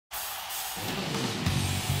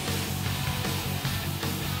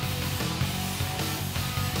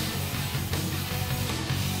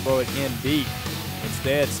throw it in deep.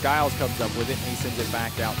 Instead, Skiles comes up with it, and he sends it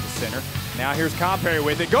back out to center. Now here's Comperry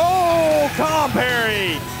with it. Goal,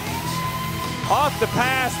 Comperry! Off the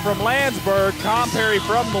pass from Landsberg, Comperry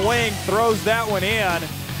from the wing throws that one in.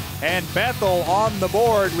 And Bethel on the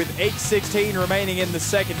board with 8:16 remaining in the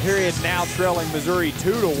second period, now trailing Missouri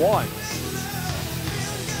 2-1.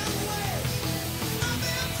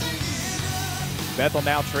 Bethel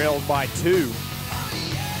now trails by 2.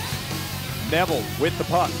 Neville with the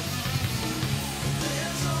puck.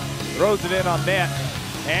 Throws it in on net.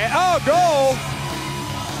 And goal!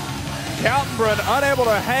 Kaltenbrunn unable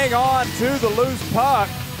to hang on to the loose puck.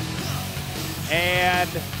 And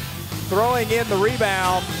throwing in the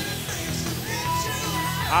rebound,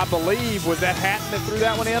 I believe, was that Hatton that threw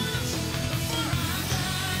that one in?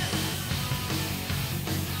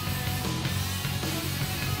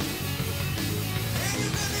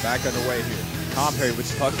 Back underway here. Comperry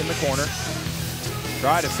was tucked in the corner.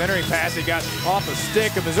 Tried a centering pass. He got off a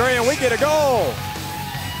stick of Missouri, and we get a goal.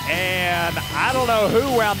 And I don't know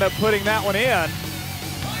who wound up putting that one in.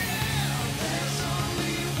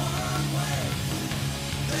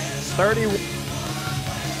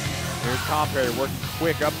 Here's Comperry working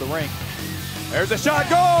quick up the rink. There's a shot,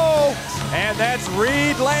 goal! And that's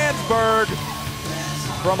Reed Landsberg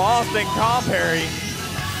from Austin Comperry.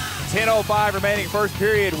 10:05 remaining first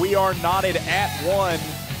period. We are knotted at 1.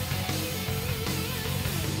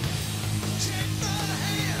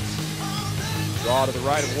 Draw to the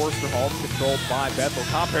right of Worsterholm, controlled by Bethel.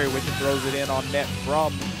 Comperry with it, throws it in on net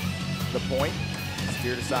from the point.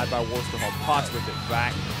 Steered aside by Worsterholm. Potts with it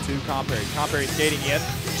back to Comperry. Comperry skating in.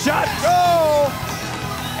 Shot, goal!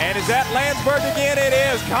 And is that Landsberg again? It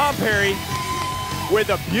is. Comperry with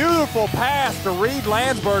a beautiful pass to Reed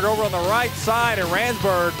Landsberg over on the right side, and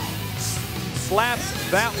Landsberg slaps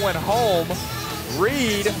that one home.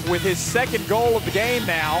 Reed with his second goal of the game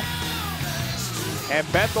now. And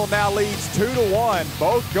Bethel now leads 2-1.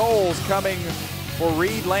 Both goals coming for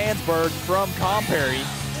Reed Landsberg from Comperry.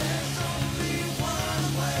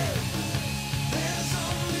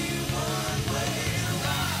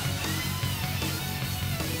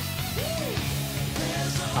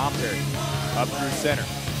 Comperry up through center.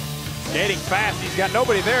 Skating fast, he's got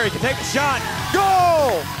nobody there. He can take a shot.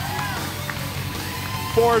 Goal!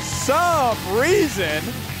 For some reason,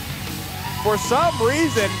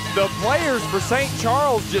 the players for St.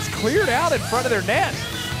 Charles just cleared out in front of their net.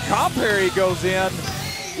 Comperry goes in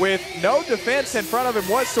with no defense in front of him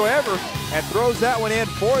whatsoever and throws that one in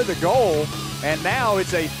for the goal. And now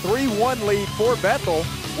it's a 3-1 lead for Bethel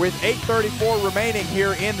with 8:34 remaining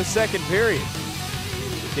here in the second period.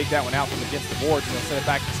 Dig that one out from against the boards, and they'll send it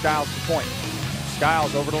back to Skiles to point.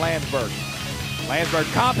 Skiles over to Landsberg. Landsberg,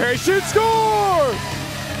 Comperry shoots, scores!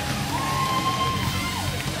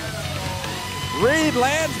 Reed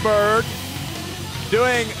Landsberg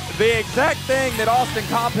doing the exact thing that Austin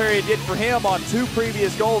Comperry did for him on 2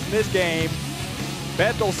 previous goals in this game.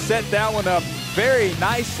 Bethel set that one up very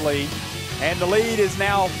nicely, and the lead is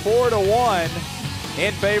now 4-1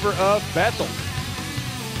 in favor of Bethel.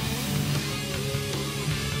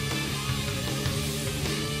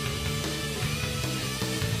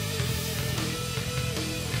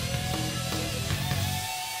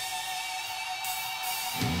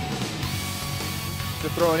 To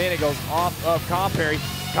throw it in, it goes off of Comperry.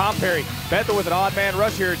 Comperry, Bethel with an odd man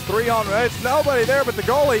rush here. It's 3 on, it's nobody there but the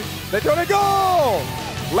goalie. They throw it, goal!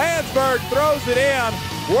 Landsberg throws it in.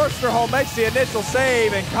 Worsterholm makes the initial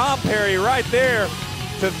save, and Comperry right there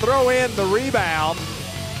to throw in the rebound.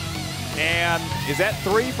 And is that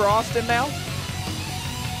 3 for Austin now?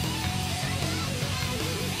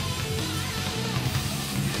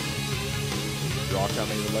 Draw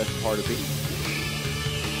coming to the left part of B.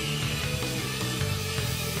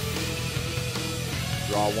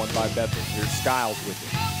 Draw one by Bethel. Here's Skiles with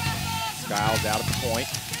it. Skiles out at the point.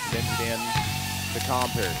 Sends it in to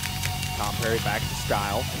Comperry. Comperry back to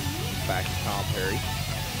Skiles. Back to Comperry.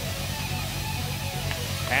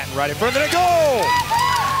 Hatton right in front of the goal!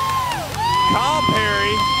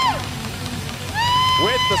 Comperry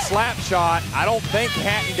with the slap shot. I don't think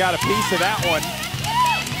Hatton got a piece of that one.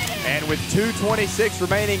 And with 2:26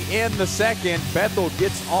 remaining in the second, Bethel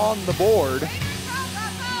gets on the board.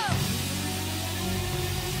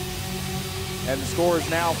 And the score is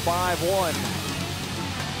now 5-1.